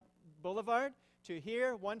Boulevard to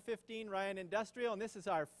here, 115 Ryan Industrial, and this is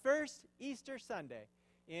our first Easter Sunday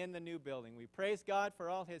in the new building. We praise God for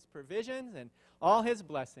all His provisions and all His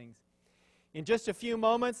blessings. In just a few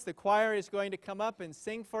moments, the choir is going to come up and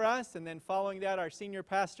sing for us, and then following that, our senior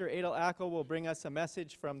pastor, Adel Ackel, will bring us a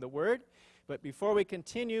message from the Word. But before we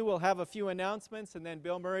continue, we'll have a few announcements, and then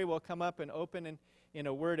Bill Murray will come up and open in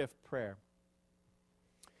a word of prayer.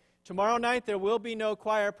 Tomorrow night, there will be no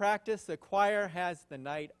choir practice. The choir has the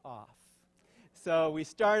night off. So we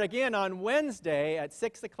start again on Wednesday at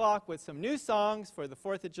 6 o'clock with some new songs for the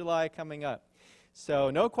 4th of July coming up. So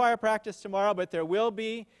no choir practice tomorrow, but there will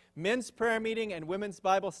be men's prayer meeting and women's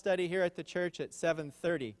Bible study here at the church at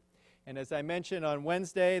 7:30. And as I mentioned, on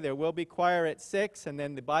Wednesday, there will be choir at 6, and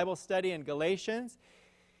then the Bible study in Galatians.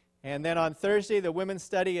 And then on Thursday, the women's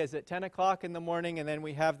study is at 10 o'clock in the morning, and then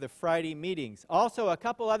we have the Friday meetings. Also, a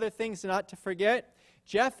couple other things not to forget.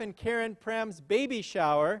 Jeff and Karen Prem's baby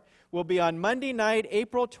shower will be on Monday night,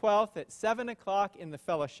 April 12th at 7 o'clock in the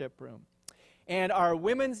fellowship room. And our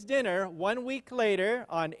women's dinner 1 week later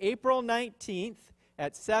on April 19th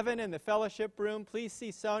at 7 in the fellowship room. Please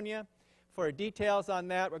see Sonia for details on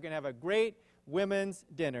that. We're going to have a great women's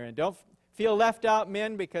dinner. And don't feel left out,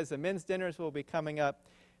 men, because the men's dinners will be coming up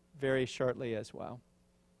very shortly as well.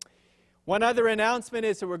 One other announcement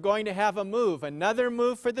is that we're going to have another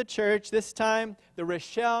move for the church. This time, the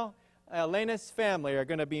Rochelle Elena's family are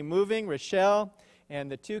going to be moving. Rochelle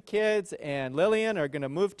and the 2 kids and Lillian are going to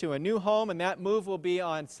move to a new home, and that move will be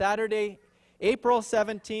on Saturday, April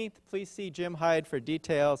 17th. Please see Jim Hyde for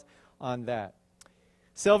details on that.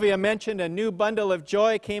 Sylvia mentioned a new bundle of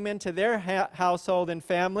joy came into their household and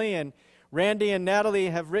family, and Randy and Natalie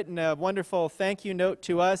have written a wonderful thank you note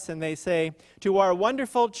to us, and they say, "To our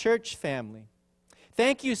wonderful church family,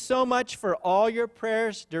 thank you so much for all your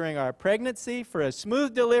prayers during our pregnancy, for a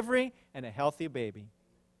smooth delivery and a healthy baby.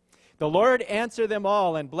 The Lord answered them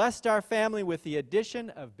all and blessed our family with the addition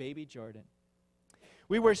of baby Jordan.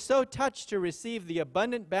 We were so touched to receive the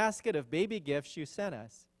abundant basket of baby gifts you sent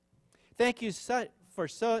us. Thank you for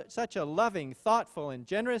such a loving, thoughtful, and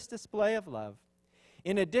generous display of love.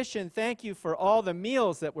 In addition, thank you for all the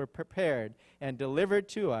meals that were prepared and delivered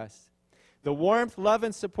to us. The warmth, love,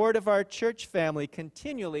 and support of our church family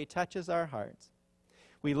continually touches our hearts.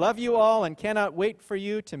 We love you all and cannot wait for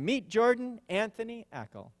you to meet Jordan Anthony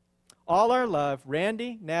Ackel. All our love,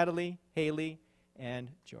 Randy, Natalie, Haley, and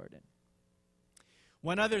Jordan."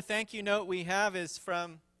 One other thank you note we have is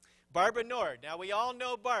from Barbara Nord. Now, we all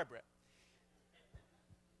know Barbara.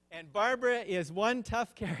 And Barbara is one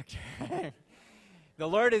tough character. The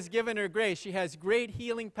Lord has given her grace. She has great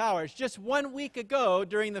healing powers. Just 1 week ago,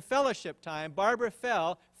 during the fellowship time, Barbara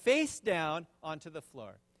fell face down onto the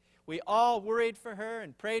floor. We all worried for her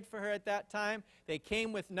and prayed for her at that time. They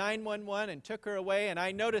came with 911 and took her away, and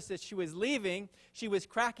I noticed as she was leaving, she was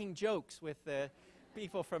cracking jokes with the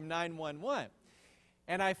people from 911.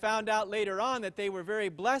 And I found out later on that they were very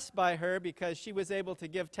blessed by her because she was able to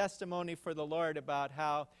give testimony for the Lord about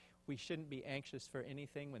how we shouldn't be anxious for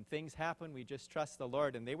anything. When things happen, we just trust the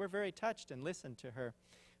Lord. And they were very touched and listened to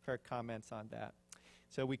her comments on that.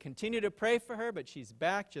 So we continue to pray for her, but she's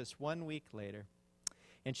back just 1 week later.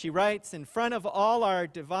 And she writes, "In front of all our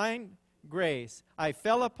divine grace, I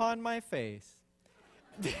fell upon my face."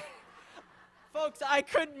 Folks, I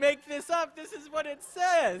couldn't make this up. This is what it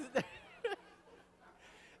says.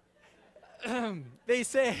 They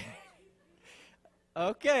say,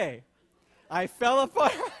 okay, I fell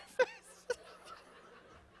upon my face.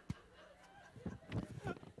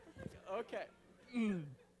 Okay.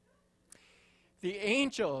 "The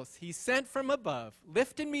angels he sent from above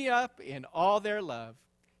lifted me up in all their love.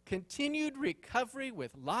 Continued recovery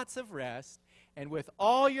with lots of rest, and with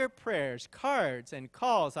all your prayers, cards, and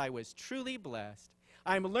calls, I was truly blessed.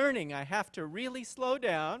 I'm learning I have to really slow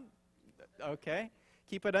down." Okay.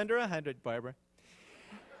 Keep it under 100, Barbara.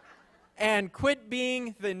 "And quit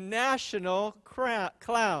being the national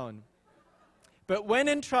clown. But when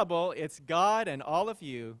in trouble, it's God and all of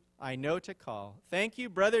you I know to call. Thank you,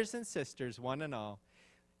 brothers and sisters, one and all.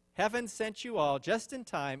 Heaven sent you all just in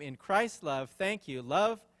time. In Christ's love, thank you.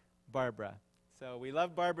 Love, Barbara." So we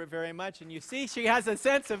love Barbara very much. And you see, she has a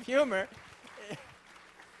sense of humor.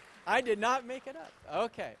 I did not make it up.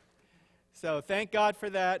 Okay. So thank God for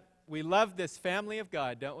that. We love this family of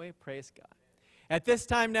God, don't we? Praise God. At this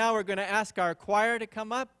time now, we're going to ask our choir to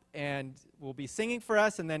come up, and we'll be singing for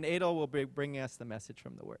us, and then Adel will be bringing us the message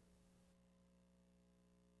from the Word.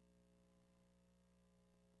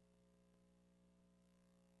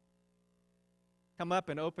 Come up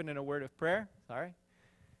and open in a word of prayer. Sorry.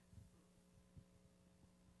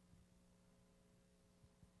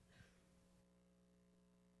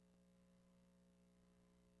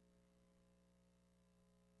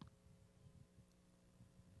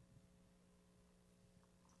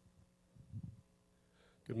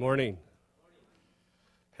 Good morning.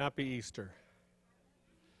 Happy Easter.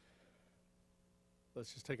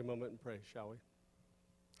 Let's just take a moment and pray, shall we?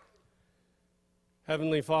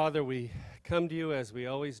 Heavenly Father, we come to you as we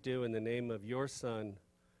always do in the name of your Son,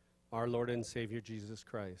 our Lord and Savior, Jesus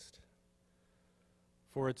Christ.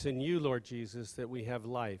 For it's in you, Lord Jesus, that we have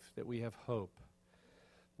life, that we have hope,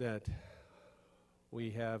 that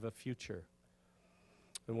we have a future.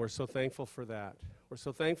 And we're so thankful for that. We're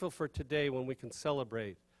so thankful for today when we can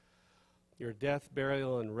celebrate your death,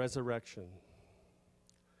 burial, and resurrection.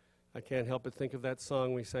 I can't help but think of that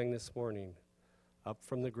song we sang this morning. Up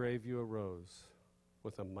from the grave you arose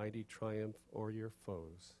with a mighty triumph o'er your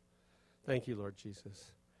foes. Thank you, Lord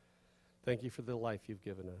Jesus. Thank you for the life you've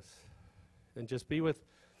given us. And just be with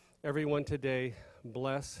everyone today.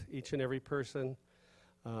 Bless each and every person.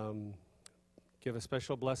 Give a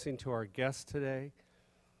special blessing to our guests today.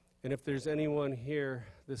 And if there's anyone here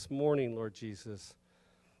this morning, Lord Jesus,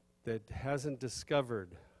 that hasn't discovered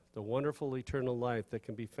the wonderful eternal life that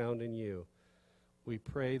can be found in you, we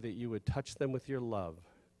pray that you would touch them with your love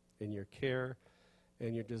and your care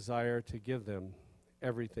and your desire to give them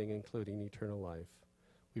everything, including eternal life.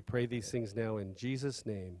 We pray these things now in Jesus'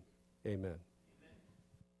 name. Amen.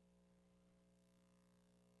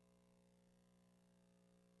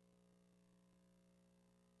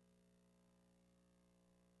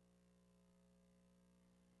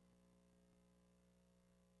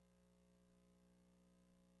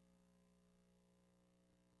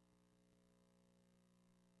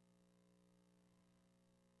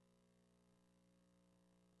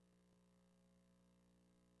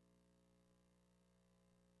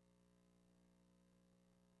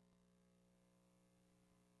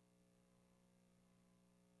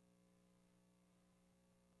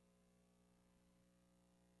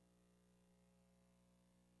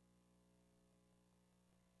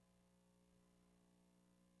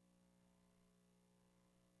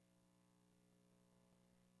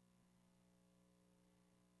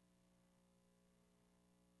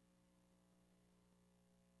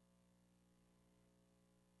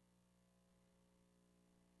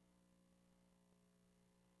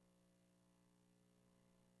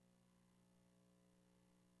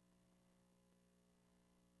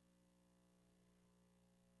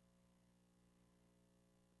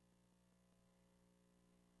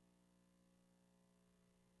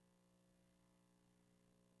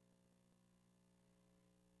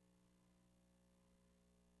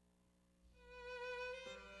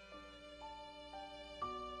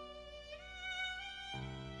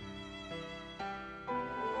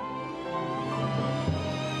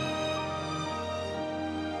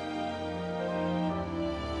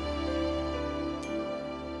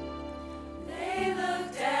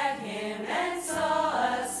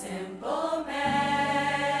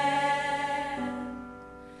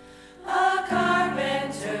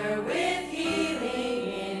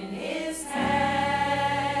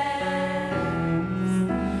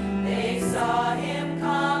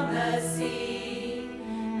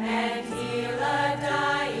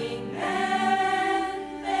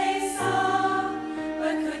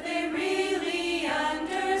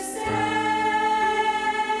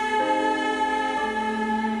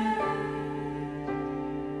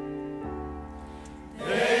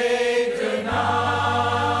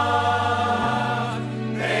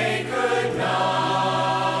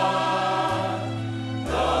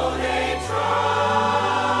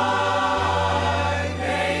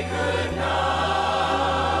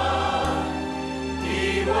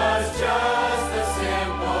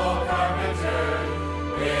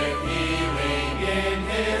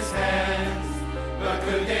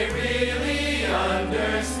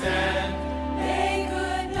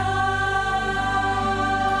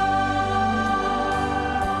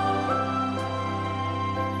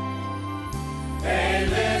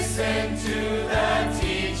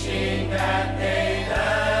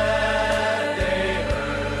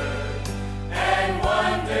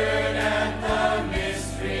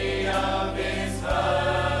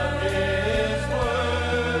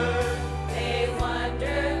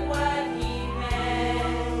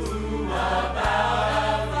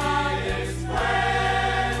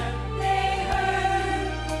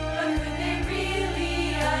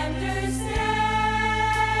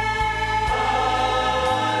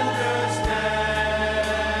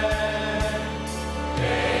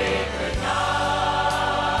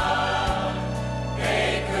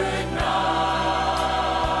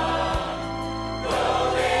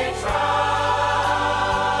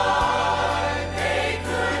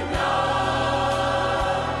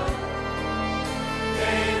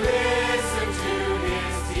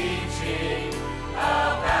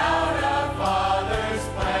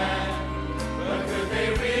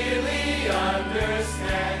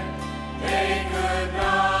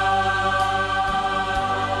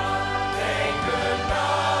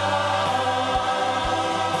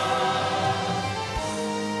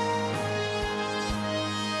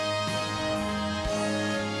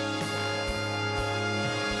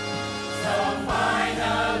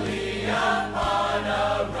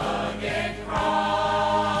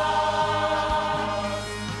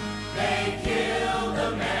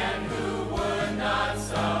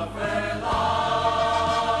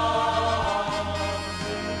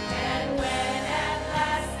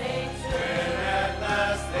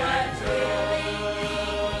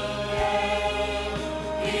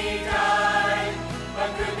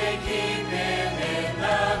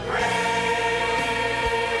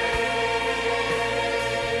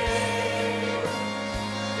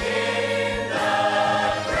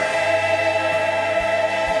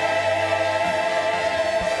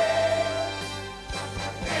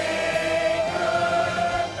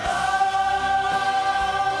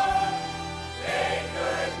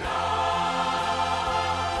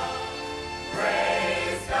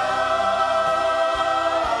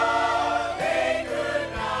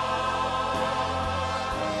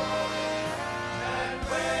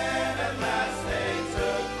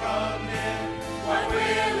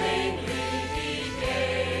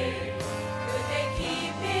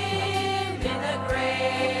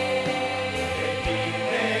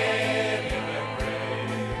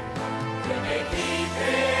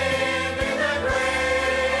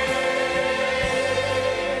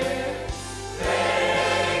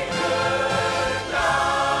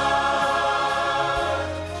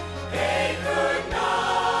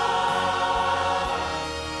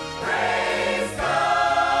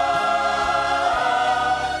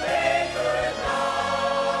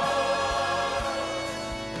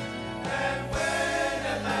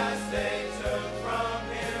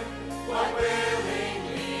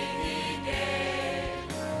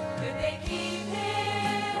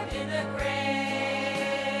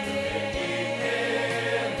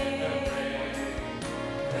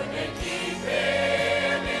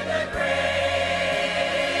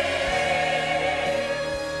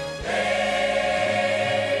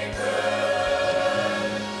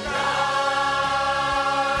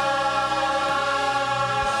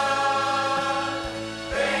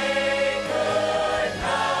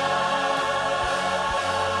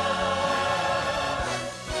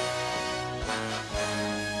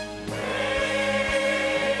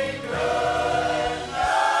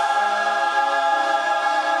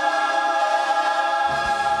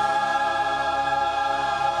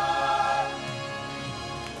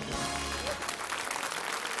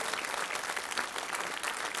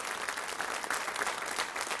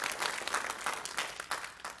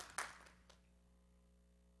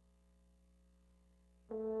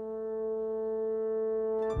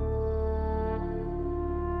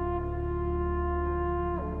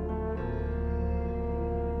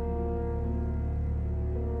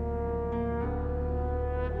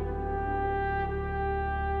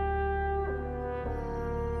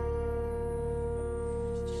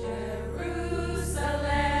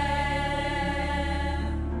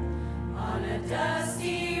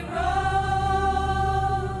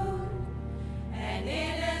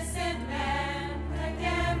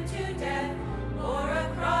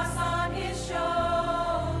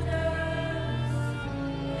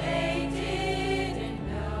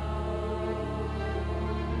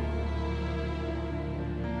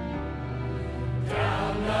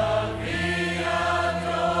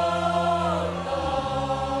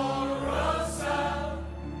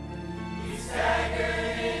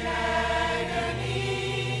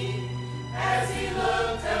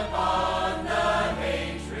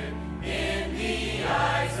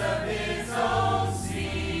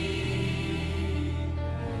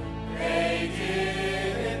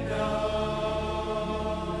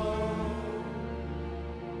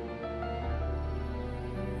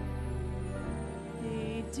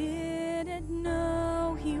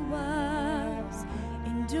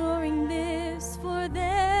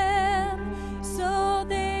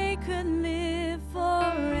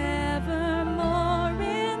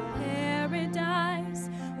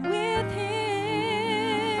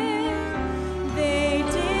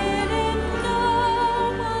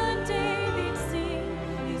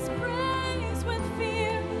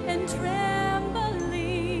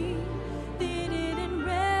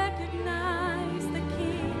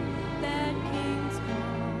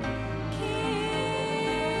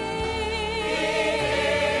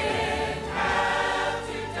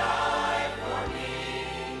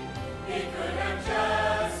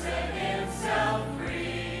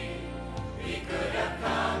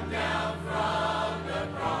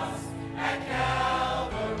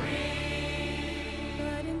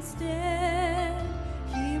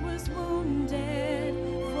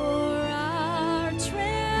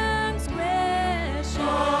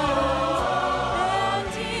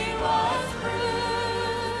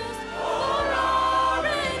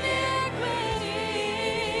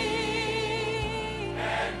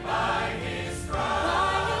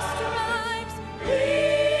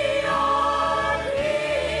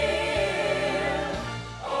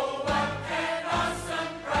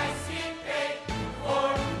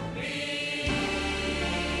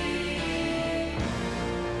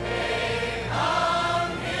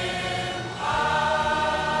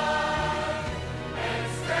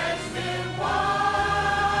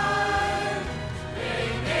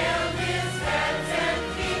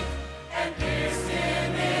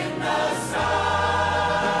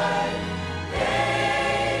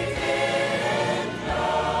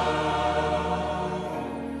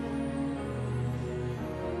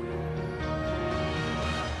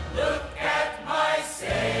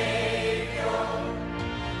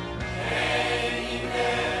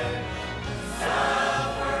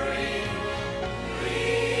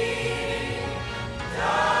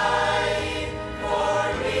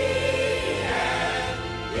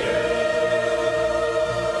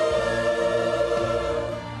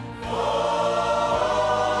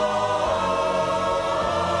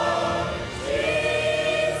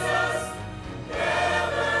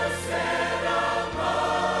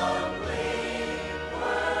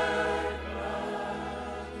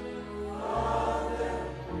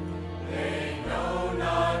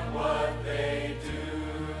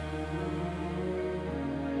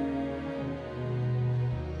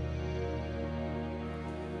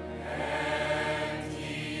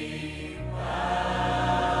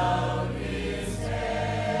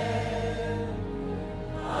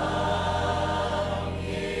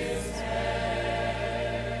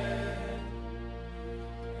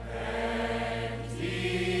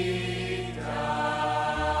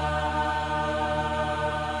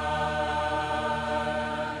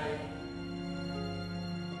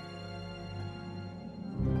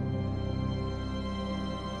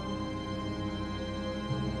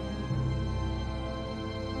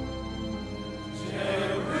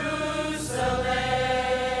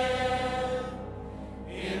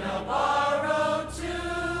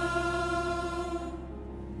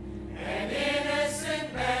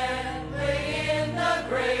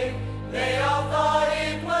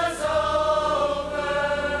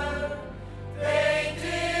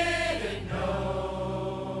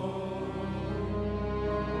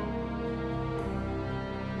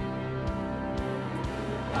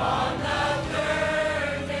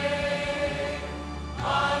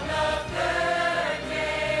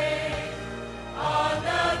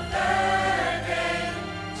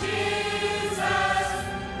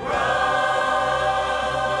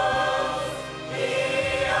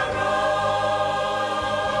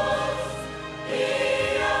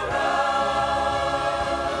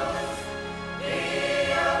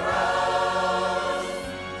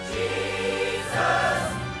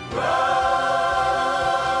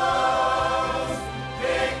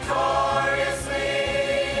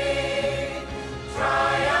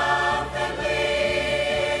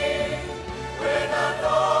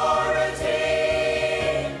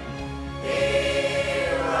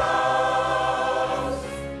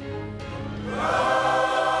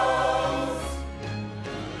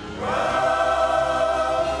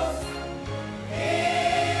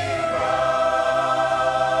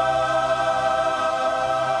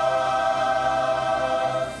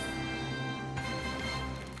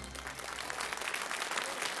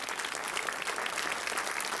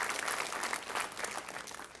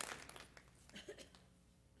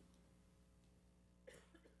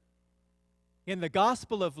 In the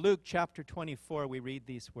Gospel of Luke, chapter 24, we read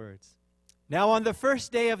these words. Now on the first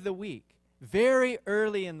day of the week, very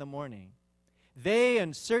early in the morning, they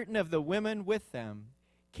and certain of the women with them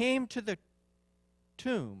came to the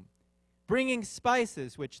tomb, bringing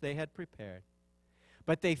spices which they had prepared.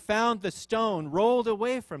 But they found the stone rolled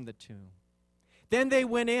away from the tomb. Then they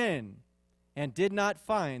went in and did not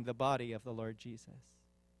find the body of the Lord Jesus.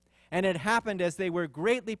 And it happened as they were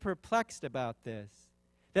greatly perplexed about this,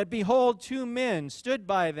 that behold, two men stood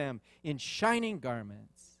by them in shining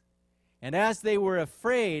garments. And as they were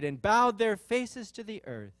afraid and bowed their faces to the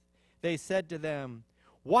earth, they said to them,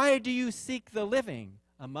 Why do you seek the living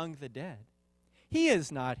among the dead? He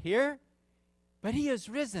is not here, but he is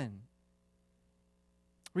risen.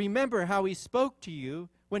 Remember how he spoke to you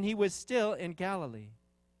when he was still in Galilee,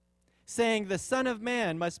 saying, The Son of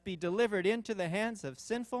Man must be delivered into the hands of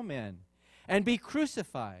sinful men and be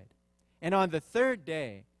crucified, and on the third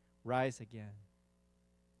day rise again.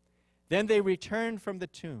 Then they returned from the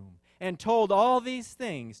tomb and told all these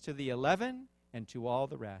things to the 11 and to all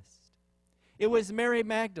the rest. It was Mary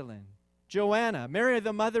Magdalene, Joanna, Mary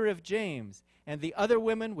the mother of James, and the other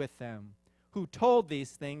women with them, who told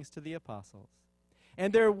these things to the apostles.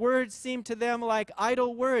 And their words seemed to them like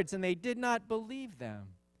idle words, and they did not believe them.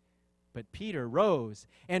 But Peter rose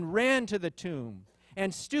and ran to the tomb,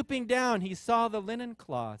 and stooping down, he saw the linen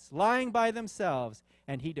cloths lying by themselves,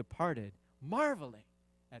 and he departed, marveling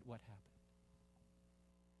at what happened.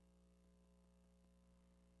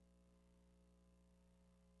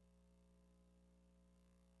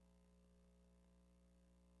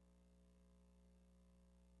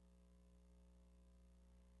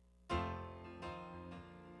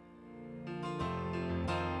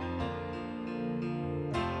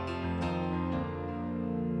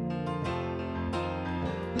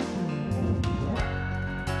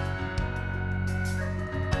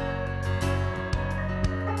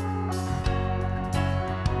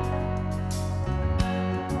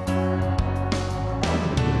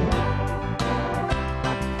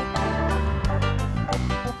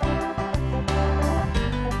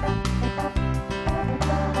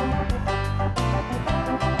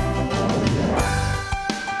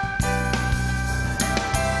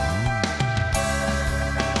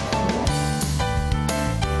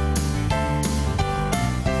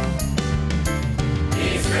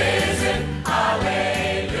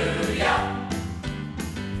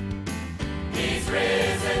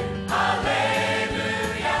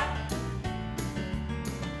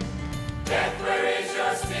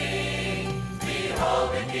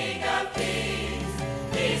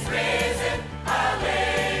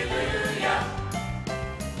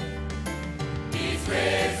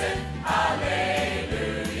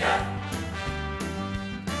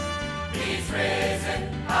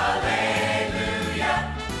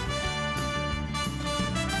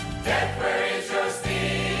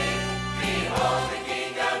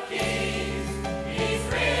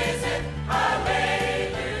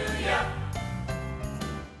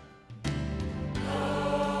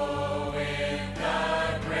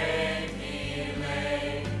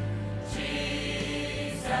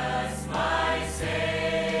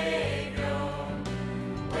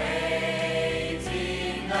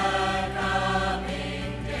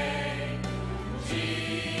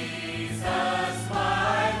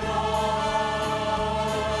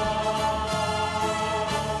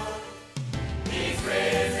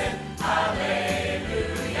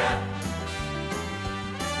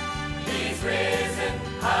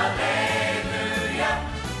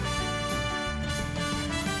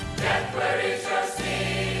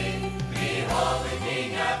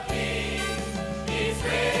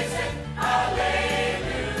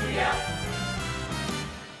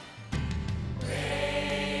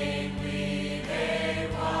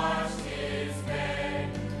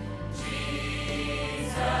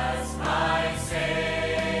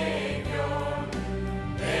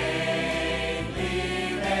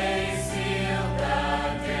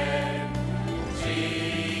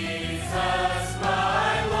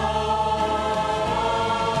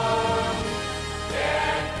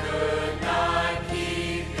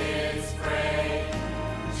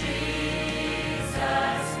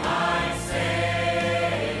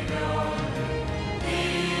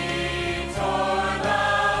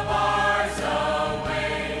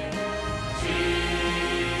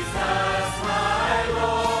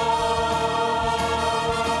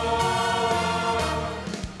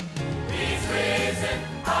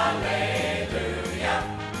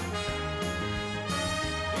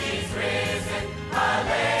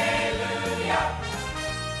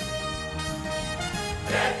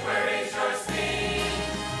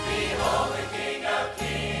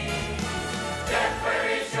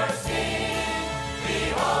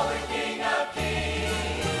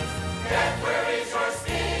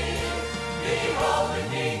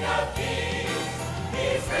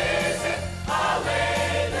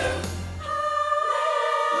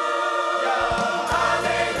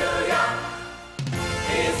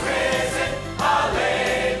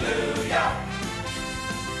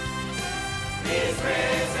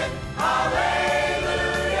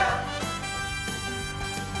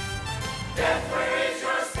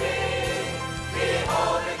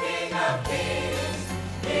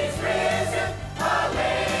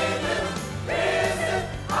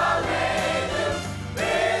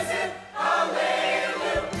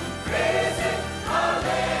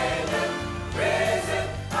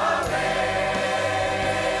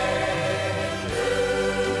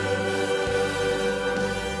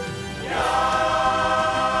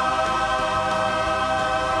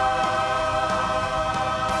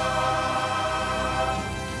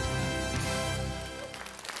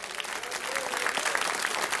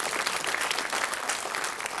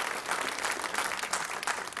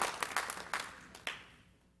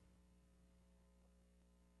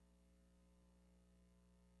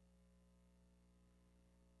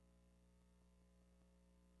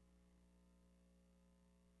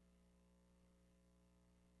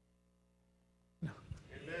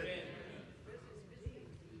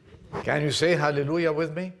 Can you say hallelujah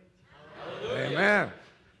with me? Hallelujah. Amen.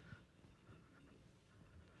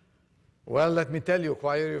 Well, let me tell you,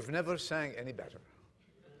 choir, you've never sang any better.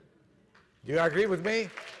 Do you agree with me?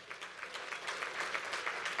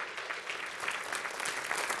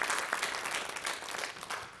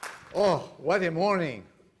 Oh, what a morning.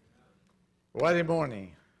 What a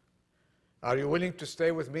morning. Are you willing to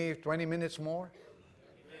stay with me 20 minutes more?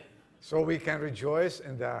 So we can rejoice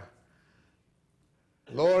in the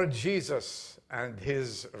Lord Jesus and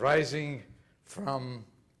his rising from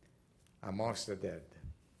amongst the dead.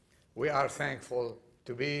 We are thankful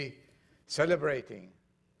to be celebrating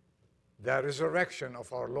the resurrection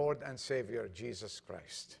of our Lord and Savior, Jesus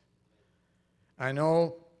Christ. I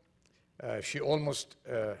know she almost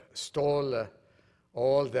stole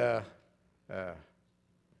all the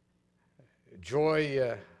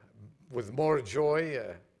joy, with more joy,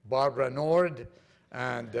 Barbara Nord,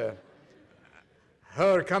 and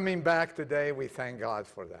her coming back today. We thank God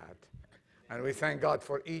for that. And we thank God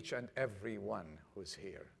for each and every one who's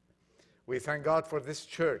here. We thank God for this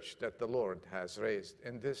church that the Lord has raised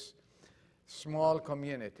in this small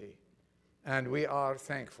community. And we are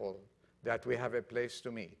thankful that we have a place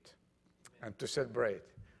to meet and to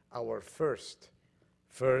celebrate our first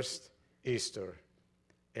Easter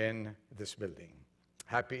in this building.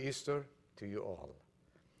 Happy Easter to you all.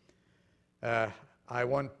 I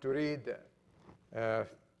want to read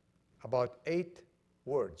about 8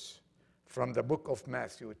 words from the book of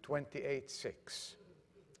Matthew 28:6.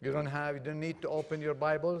 You don't need to open your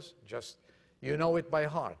Bibles, just you know it by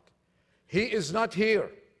heart. He is not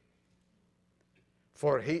here,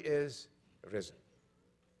 for he is risen.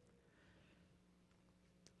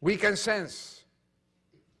 We can sense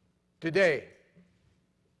today,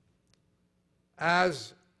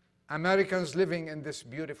 as Americans living in this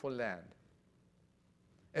beautiful land,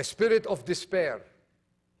 a spirit of despair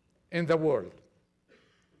in the world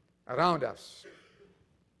around us.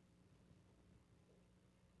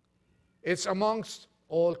 It's amongst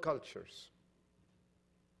all cultures,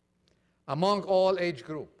 among all age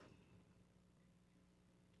group.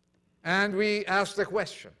 And we ask the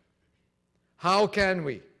question, how can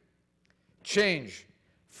we change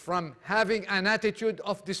from having an attitude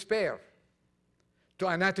of despair to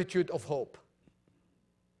an attitude of hope?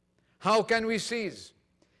 How can we cease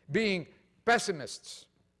being pessimists?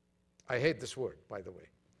 I hate this word, by the way.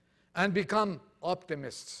 And become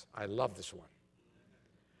optimists. I love this one.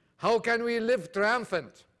 How can we live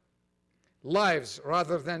triumphant lives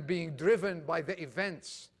rather than being driven by the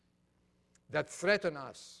events that threaten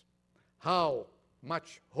us? How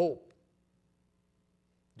much hope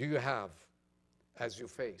do you have as you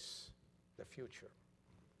face the future?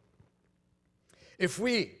 If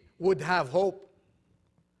we would have hope,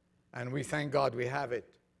 and we thank God we have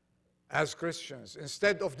it, as Christians,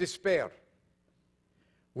 instead of despair,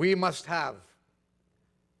 we must have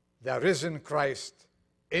the risen Christ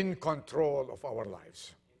in control of our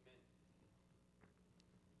lives.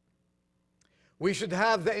 We should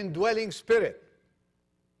have the indwelling Spirit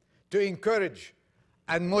to encourage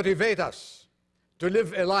and motivate us to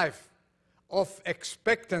live a life of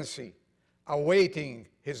expectancy, awaiting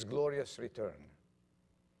his glorious return.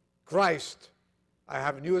 Christ, I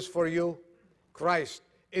have news for you, Christ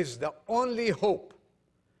is the only hope,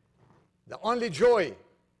 the only joy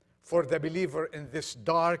for the believer in this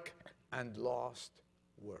dark and lost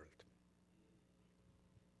world.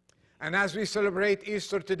 And as we celebrate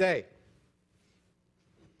Easter today,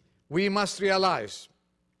 we must realize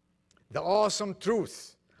the awesome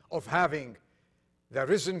truth of having the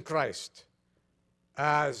risen Christ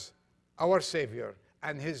as our Savior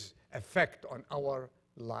and his effect on our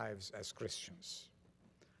lives as Christians.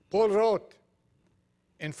 Paul wrote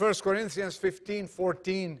in 1 Corinthians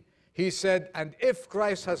 15:14, he said, "And if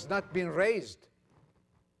Christ has not been raised,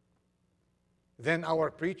 then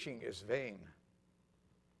our preaching is vain,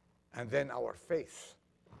 and then our faith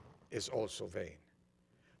is also vain."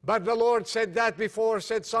 But the Lord said that before,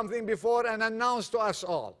 said something before, and announced to us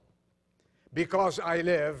all, "Because I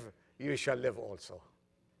live, you shall live also."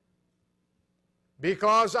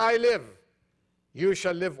 Because I live, you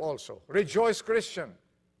shall live also. Rejoice, Christian.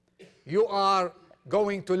 You are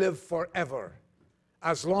going to live forever,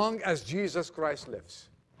 as long as Jesus Christ lives.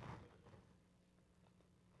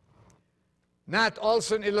 Nat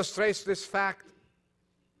Olson illustrates this fact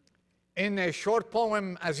in a short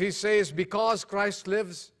poem as he says, "Because Christ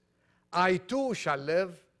lives, I too shall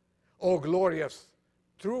live, O glorious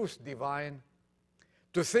truth divine,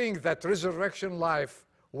 to think that resurrection life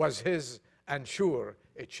was his, and sure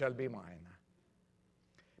it shall be mine.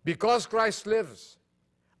 Because Christ lives,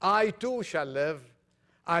 I too shall live.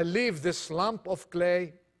 I leave this lump of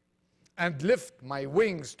clay and lift my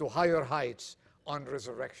wings to higher heights on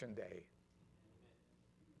resurrection day.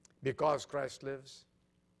 Because Christ lives,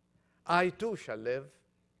 I too shall live.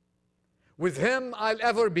 With him I'll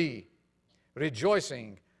ever be,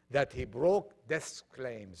 rejoicing that he broke death's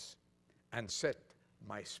claims and set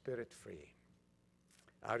my spirit free."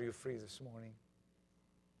 Are you free this morning?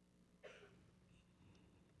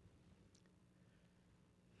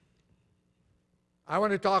 I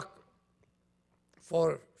want to talk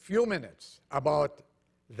for a few minutes about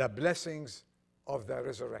the blessings of the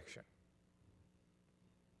resurrection.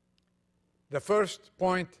 The first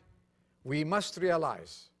point, we must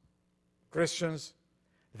realize, Christians,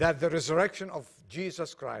 that the resurrection of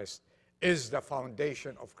Jesus Christ is the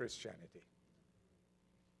foundation of Christianity.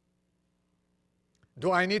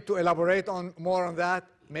 Do I need to elaborate more on that?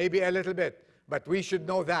 Maybe a little bit, but we should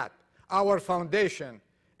know that our foundation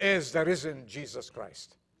is the risen Jesus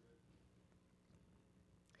Christ.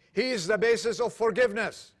 He is the basis of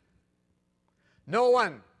forgiveness. No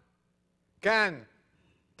one can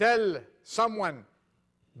tell someone,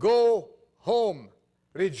 "Go home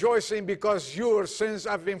rejoicing because your sins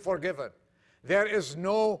have been forgiven." There is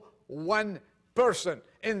no one person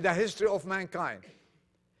in the history of mankind,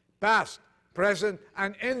 past, present,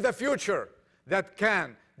 and in the future, that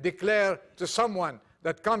can declare to someone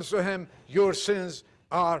that comes to him, "Your sins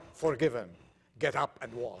are forgiven. Get up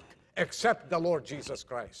and walk," except the Lord Jesus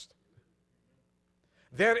Christ.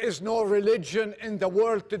 There is no religion in the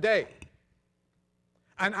world today,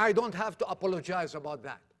 and I don't have to apologize about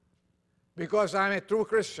that, because I'm a true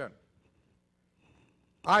Christian.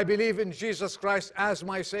 I believe in Jesus Christ as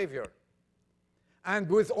my Savior. And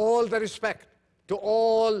with all the respect to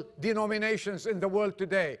all denominations in the world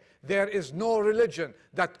today, there is no religion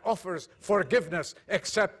that offers forgiveness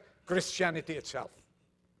except Christianity itself.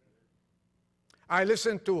 I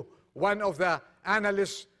listened to one of the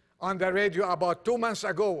analysts on the radio about 2 months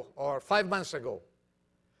ago or 5 months ago,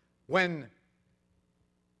 when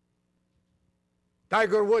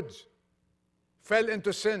Tiger Woods fell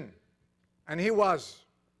into sin, and he was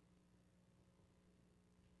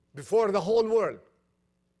before the whole world.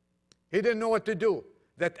 He didn't know what to do.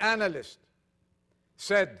 That analyst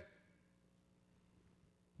said,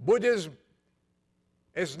 Buddhism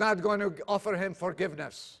is not going to offer him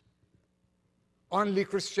forgiveness. Only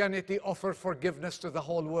Christianity offers forgiveness to the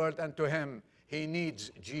whole world, and to him, he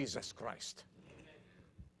needs Jesus Christ.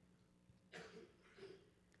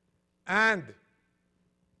 And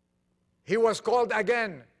he was called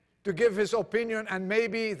again to give his opinion, and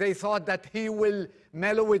maybe they thought that he will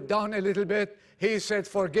mellow it down a little bit. He said,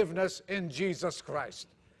 forgiveness in Jesus Christ.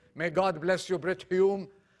 May God bless you, Britt Hume,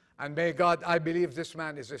 and may God, I believe this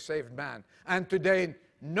man is a saved man. And today,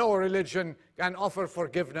 no religion can offer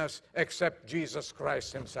forgiveness except Jesus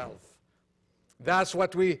Christ himself. That's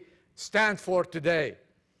what we stand for today.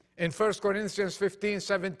 In 1 Corinthians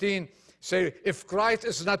 15:17, say, if Christ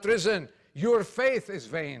is not risen, your faith is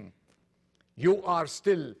vain. You are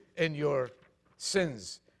still in your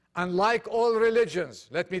sins. Unlike all religions,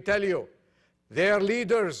 let me tell you, their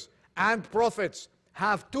leaders and prophets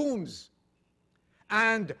have tombs,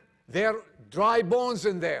 and there are dry bones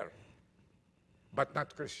in there, but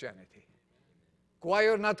not Christianity.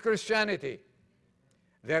 Choir, not Christianity.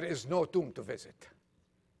 There is no tomb to visit.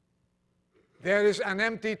 There is an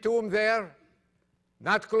empty tomb there,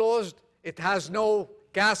 not closed. It has no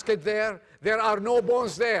casket there. There are no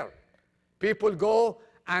bones there. People go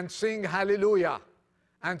and sing hallelujah,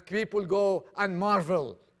 and people go and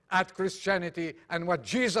marvel at Christianity and what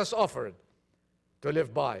Jesus offered to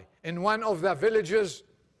live by. In one of the villages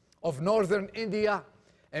of northern India,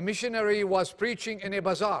 a missionary was preaching in a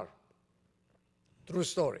bazaar. True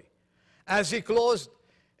story. As he closed,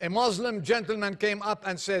 a Muslim gentleman came up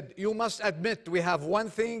and said, "You must admit we have one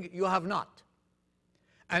thing you have not,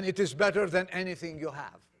 and it is better than anything you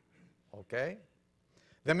have." Okay?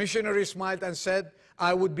 The missionary smiled and said,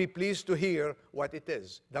 "I would be pleased to hear what it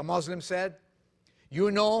is." The Muslim said,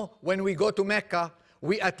 "You know, when we go to Mecca,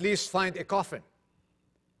 we at least find a coffin.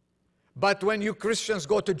 But when you Christians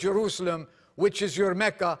go to Jerusalem, which is your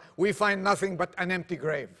Mecca, we find nothing but an empty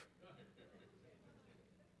grave."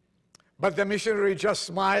 But the missionary just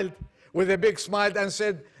smiled with a big smile and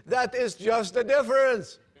said, "That is just the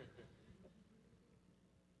difference.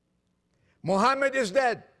 Muhammad is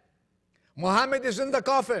dead. Muhammad is in the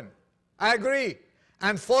coffin. I agree.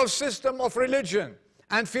 And false system of religion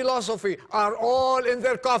and philosophy are all in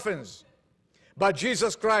their coffins. But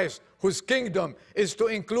Jesus Christ, whose kingdom is to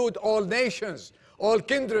include all nations, all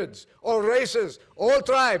kindreds, all races, all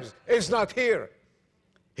tribes, is not here.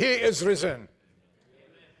 He is risen.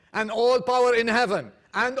 And all power in heaven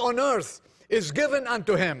and on earth is given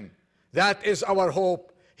unto him. That is our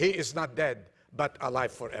hope. He is not dead, but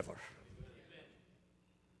alive forever."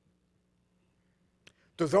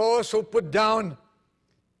 To those who put down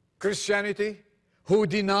Christianity, who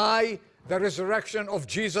deny the resurrection of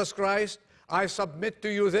Jesus Christ, I submit to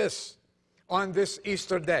you this on this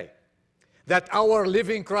Easter day, that our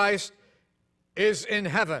living Christ is in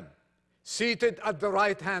heaven, seated at the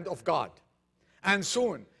right hand of God. And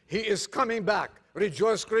soon he is coming back.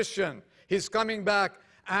 Rejoice, Christian. He's coming back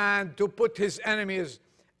and to put his enemies,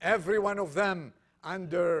 every one of them,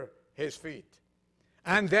 under his feet.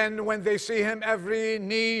 And then when they see him, every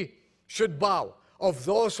knee should bow, of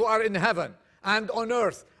those who are in heaven and on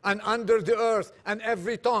earth and under the earth, and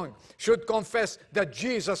every tongue should confess that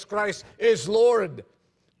Jesus Christ is Lord,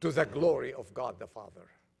 to the glory of God the Father.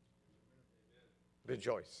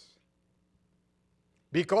 Rejoice.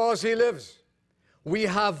 Because he lives, we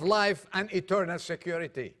have life and eternal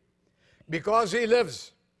security. Because he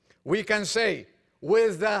lives, we can say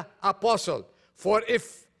with the apostle, "For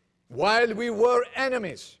if while we were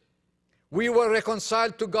enemies, we were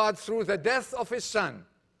reconciled to God through the death of his Son,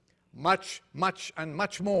 much, much, and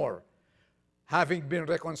much more, having been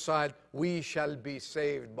reconciled, we shall be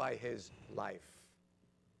saved by his life."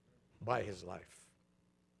 By his life.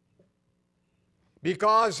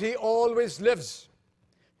 Because he always lives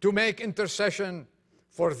to make intercession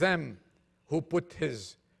for them who put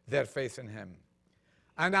their faith in him.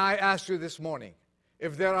 And I ask you this morning,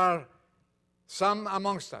 if there are some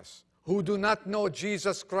amongst us who do not know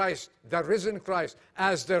Jesus Christ, the risen Christ,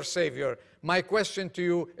 as their Savior, my question to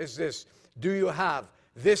you is this: do you have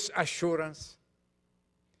this assurance?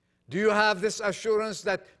 Do you have this assurance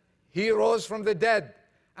that he rose from the dead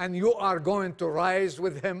and you are going to rise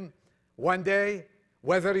with him one day,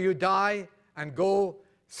 whether you die and go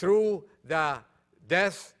through the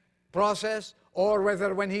death process, or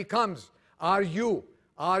whether when he comes, are you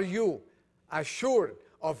assured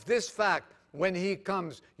of this fact? When he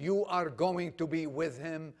comes, you are going to be with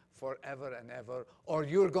him forever and ever, or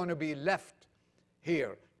you're going to be left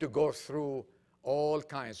here to go through all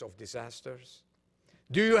kinds of disasters?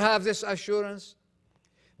 Do you have this assurance?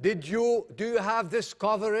 Do you have this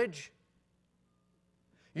coverage?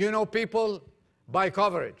 You know, people buy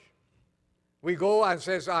coverage. We go and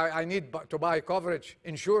says, I need to buy coverage,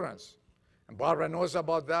 insurance. And Barbara knows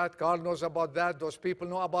about that, Carl knows about that, those people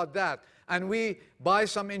know about that. And we buy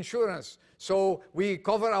some insurance, so we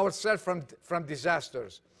cover ourselves from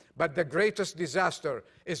disasters. But the greatest disaster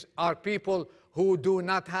are people who do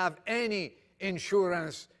not have any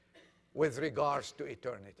insurance with regards to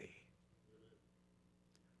eternity.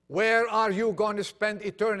 Where are you going to spend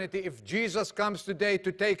eternity if Jesus comes today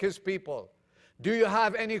to take his people? Do you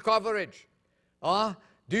have any coverage?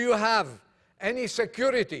 Do you have any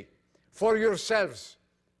security for yourselves?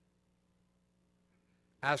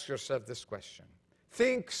 Ask yourself this question.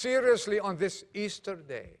 Think seriously on this Easter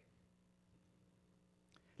day.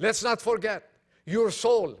 Let's not forget, your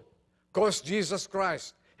soul cost Jesus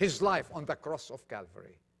Christ his life on the cross of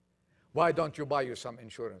Calvary. Why don't you buy you some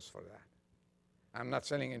insurance for that? I'm not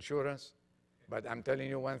selling insurance, but I'm telling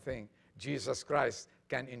you one thing. Jesus Christ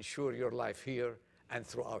can insure your life here and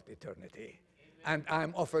throughout eternity. And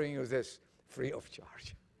I'm offering you this free of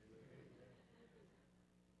charge.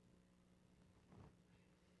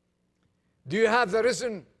 Do you have the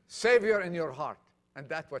risen Savior in your heart? And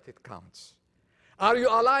that's what it counts. Are you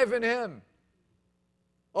alive in him?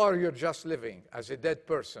 Or you're just living as a dead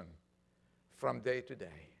person from day to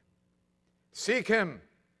day? Seek him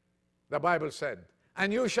the Bible said.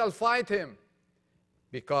 And you shall find him,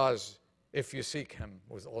 because if you seek him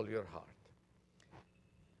with all your heart.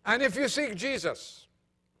 And if you seek Jesus,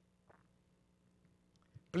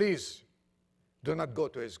 please do not go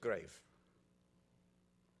to his grave.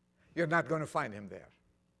 You're not going to find him there.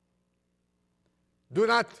 Do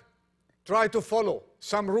not try to follow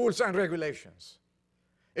some rules and regulations.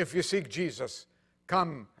 If you seek Jesus,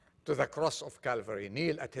 come to the cross of Calvary,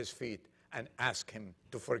 kneel at his feet, and ask him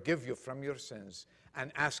to forgive you from your sins,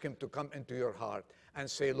 and ask him to come into your heart and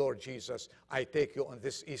say, Lord Jesus, I take you on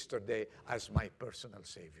this Easter day as my personal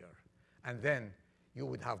Savior. And then you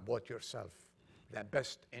would have bought yourself the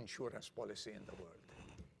best insurance policy in the world.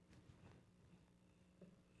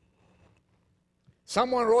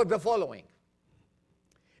 Someone wrote the following: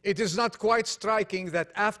 it is not quite striking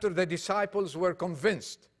that after the disciples were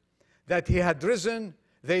convinced that he had risen,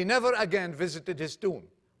 they never again visited his tomb.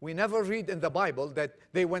 We never read in the Bible that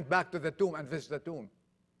they went back to the tomb and visited the tomb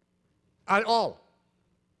at all.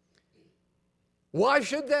 Why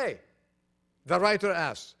should they? The writer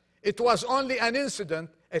asks. It was only an incident,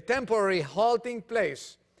 a temporary halting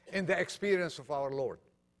place in the experience of our Lord.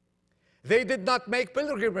 They did not make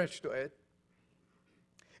pilgrimage to it.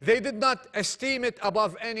 They did not esteem it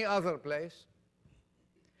above any other place.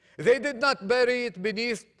 They did not bury it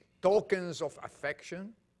beneath tokens of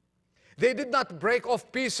affection. They did not break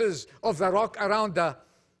off pieces of the rock around the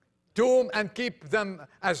tomb and keep them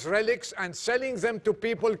as relics and selling them to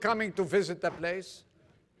people coming to visit the place.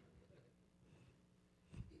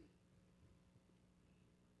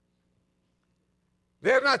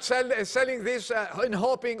 They're not selling this in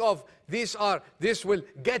hoping of this will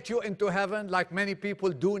get you into heaven like many people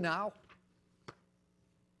do now.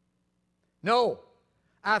 No.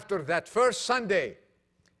 After that first Sunday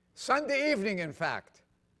evening in fact,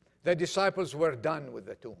 the disciples were done with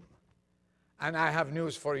the tomb. And I have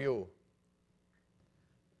news for you.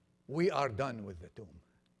 We are done with the tomb.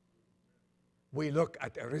 We look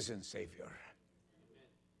at a risen Savior.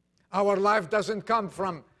 Our life doesn't come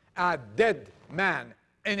from a dead man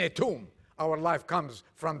in a tomb. Our life comes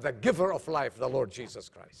from the giver of life, the Lord Jesus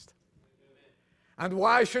Christ. And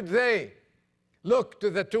why should they look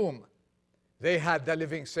to the tomb? They had the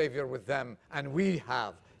living Savior with them, and we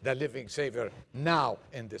have the living Savior now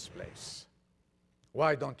in this place.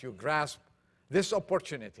 Why don't you grasp this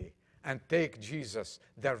opportunity and take Jesus,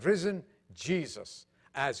 the risen Jesus,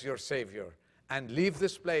 as your Savior, and leave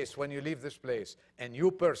this place, when you leave this place, a new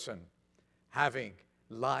person having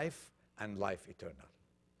life and life eternal.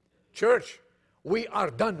 Church, we are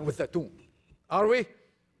done with the tomb. Are we?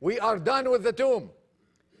 We are done with the tomb.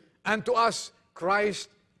 And to us, Christ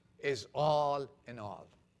is all in all.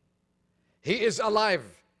 He is alive,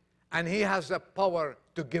 and he has the power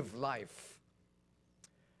to give life.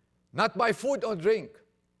 Not by food or drink.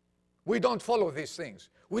 We don't follow these things.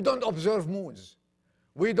 We don't observe moons.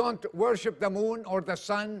 We don't worship the moon or the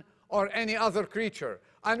sun or any other creature.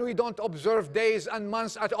 And we don't observe days and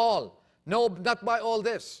months at all. No, not by all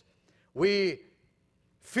this. We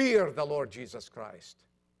fear the Lord Jesus Christ.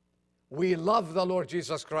 We love the Lord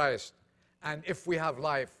Jesus Christ. And if we have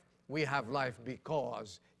life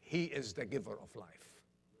because he is the giver of life.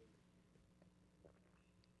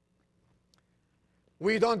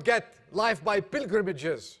 We don't get life by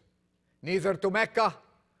pilgrimages, neither to Mecca,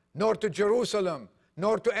 nor to Jerusalem,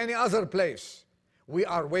 nor to any other place. We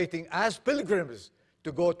are waiting as pilgrims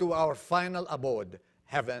to go to our final abode,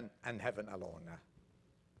 heaven and heaven alone.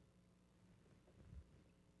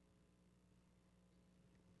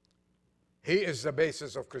 He is the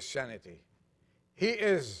basis of Christianity. He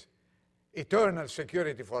is eternal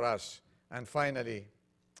security for us. And finally,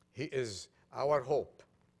 he is our hope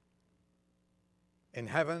in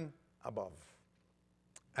heaven above.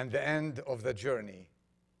 And the end of the journey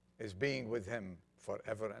is being with him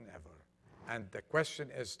forever and ever. And the question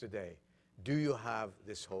is today, do you have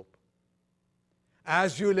this hope?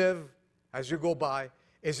 As you live, as you go by,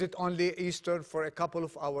 is it only Easter for a couple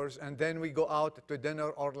of hours and then we go out to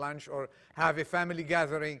dinner or lunch or have a family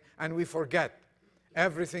gathering and we forget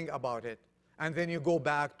everything about it, and then you go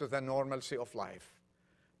back to the normalcy of life?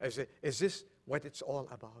 Is this what it's all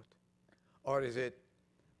about? Or is it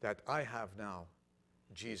that I have now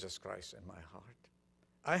Jesus Christ in my heart?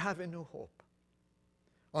 I have a new hope.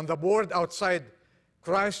 On the board outside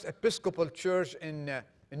Christ Episcopal Church in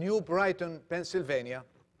New Brighton, Pennsylvania,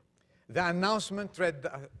 the announcement read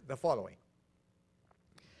the following: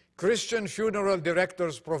 Christian funeral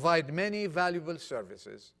directors provide many valuable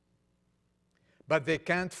services, but they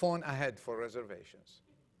can't phone ahead for reservations.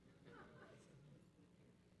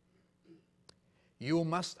 You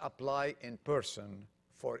must apply in person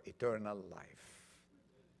for eternal life.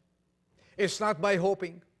 It's not by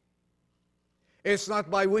hoping. It's not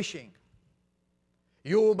by wishing.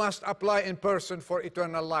 You must apply in person for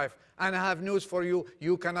eternal life. And I have news for you.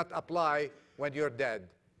 You cannot apply when you're dead.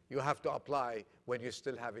 You have to apply when you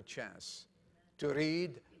still have a chance to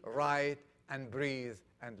read, write, and breathe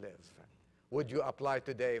and live. Would you apply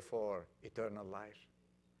today for eternal life?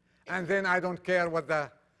 And then I don't care what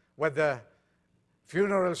the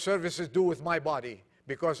funeral services do with my body,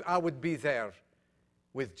 because I would be there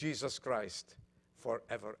with Jesus Christ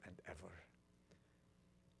forever and ever.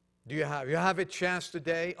 You have a chance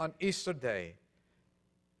today on Easter Day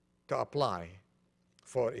to apply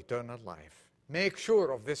for eternal life. Make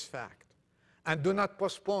sure of this fact, and do not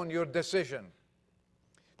postpone your decision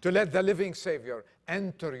to let the living Savior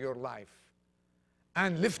enter your life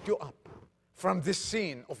and lift you up from this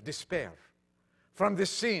scene of despair, from this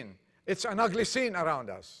scene. It's an ugly scene around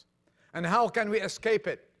us. And how can we escape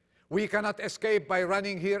it? We cannot escape by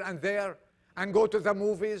running here and there and go to the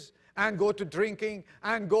movies and go to drinking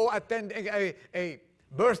and go attend a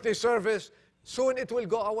birthday service. Soon it will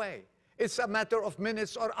go away. It's a matter of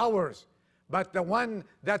minutes or hours. But the one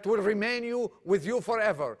that will remain with you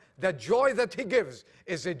forever, the joy that he gives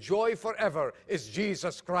is a joy forever, is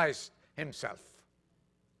Jesus Christ himself.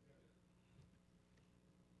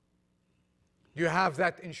 Do you have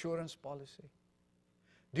that insurance policy?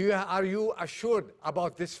 Are you assured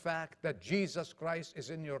about this fact that Jesus Christ is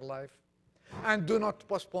in your life? And do not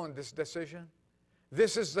postpone this decision.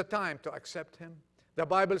 This is the time to accept him. The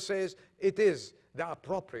Bible says it is the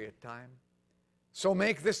appropriate time. So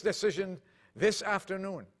make this decision this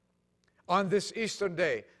afternoon, on this Easter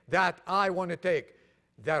day, that I want to take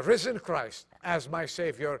the risen Christ as my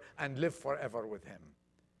Savior and live forever with him.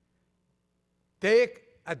 Take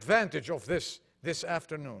advantage of this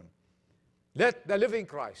afternoon. Let the living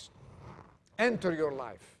Christ enter your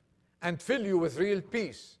life and fill you with real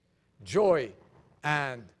peace, joy,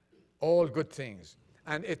 and all good things.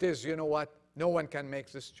 And it is, you know what? No one can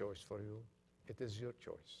make this choice for you. It is your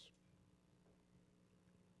choice.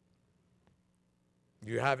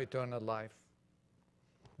 Do you have eternal life?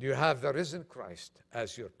 Do you have the risen Christ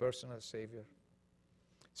as your personal Savior?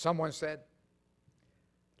 Someone said,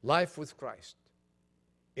 life with Christ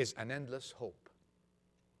is an endless hope,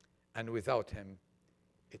 and without him,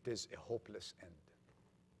 it is a hopeless end.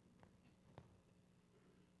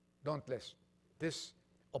 Don't let this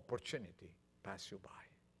opportunity pass you by.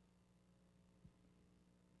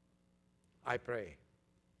 I pray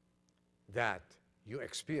that you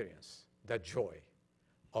experience the joy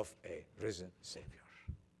of a risen Savior,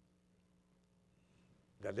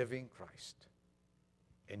 the living Christ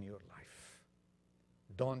in your life.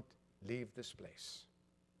 Don't leave this place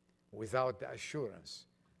without the assurance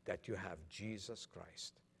that you have Jesus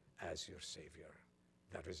Christ as your Savior,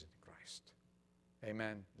 the risen Christ.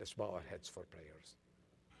 Amen. Let's bow our heads for prayers.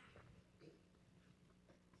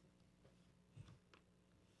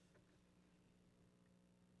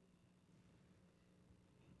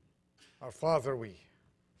 Our Father, we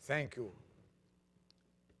thank you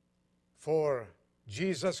for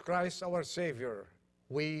Jesus Christ, our Savior.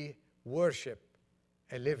 We worship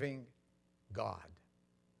a living God.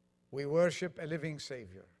 We worship a living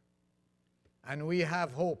Savior. And we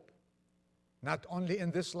have hope, not only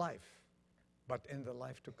in this life, but in the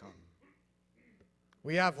life to come.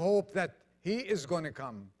 We have hope that he is going to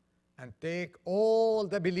come and take all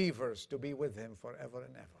the believers to be with him forever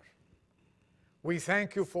and ever. We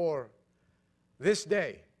thank you for this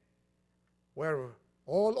day, where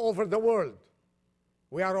all over the world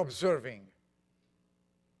we are observing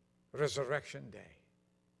Resurrection Day,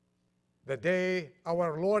 the day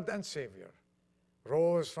our Lord and Savior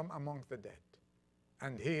rose from among the dead,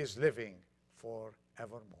 and he is living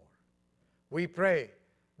forevermore. We pray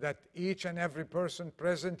that each and every person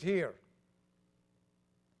present here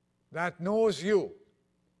that knows you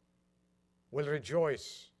will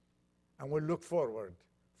rejoice and will look forward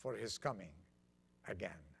for his coming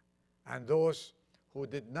again. And those who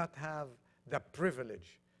did not have the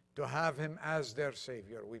privilege to have him as their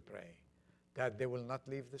Savior, we pray that they will not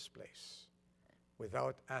leave this place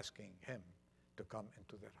without asking him to come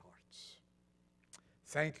into their hearts.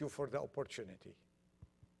 Thank you for the opportunity.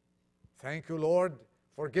 Thank you, Lord,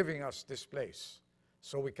 for giving us this place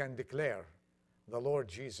so we can declare the Lord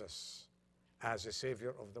Jesus as a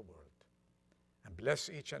Savior of the world. And bless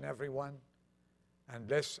each and every one, and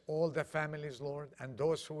bless all the families, Lord, and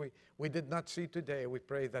those who we did not see today. We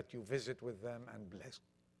pray that you visit with them and bless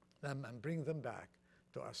them and bring them back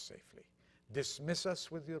to us safely. Dismiss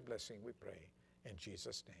us with your blessing, we pray, in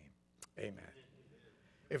Jesus' name. Amen.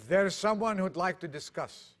 If there is someone who'd like to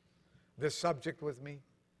discuss this subject with me,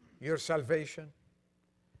 your salvation,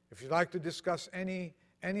 If you'd like to discuss any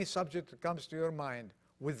subject that comes to your mind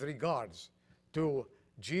with regards to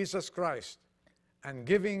Jesus Christ and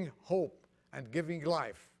giving hope and giving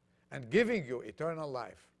life and giving you eternal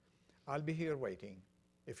life, I'll be here waiting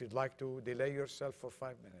if you'd like to delay yourself for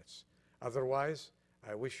 5 minutes. Otherwise,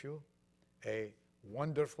 I wish you a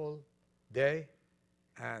wonderful day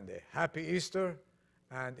and a happy Easter,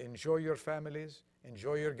 and enjoy your families,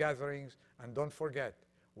 enjoy your gatherings, and don't forget,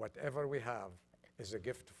 whatever we have is a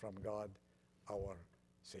gift from God, our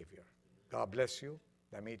Savior. God bless you.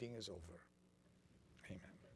 The meeting is over.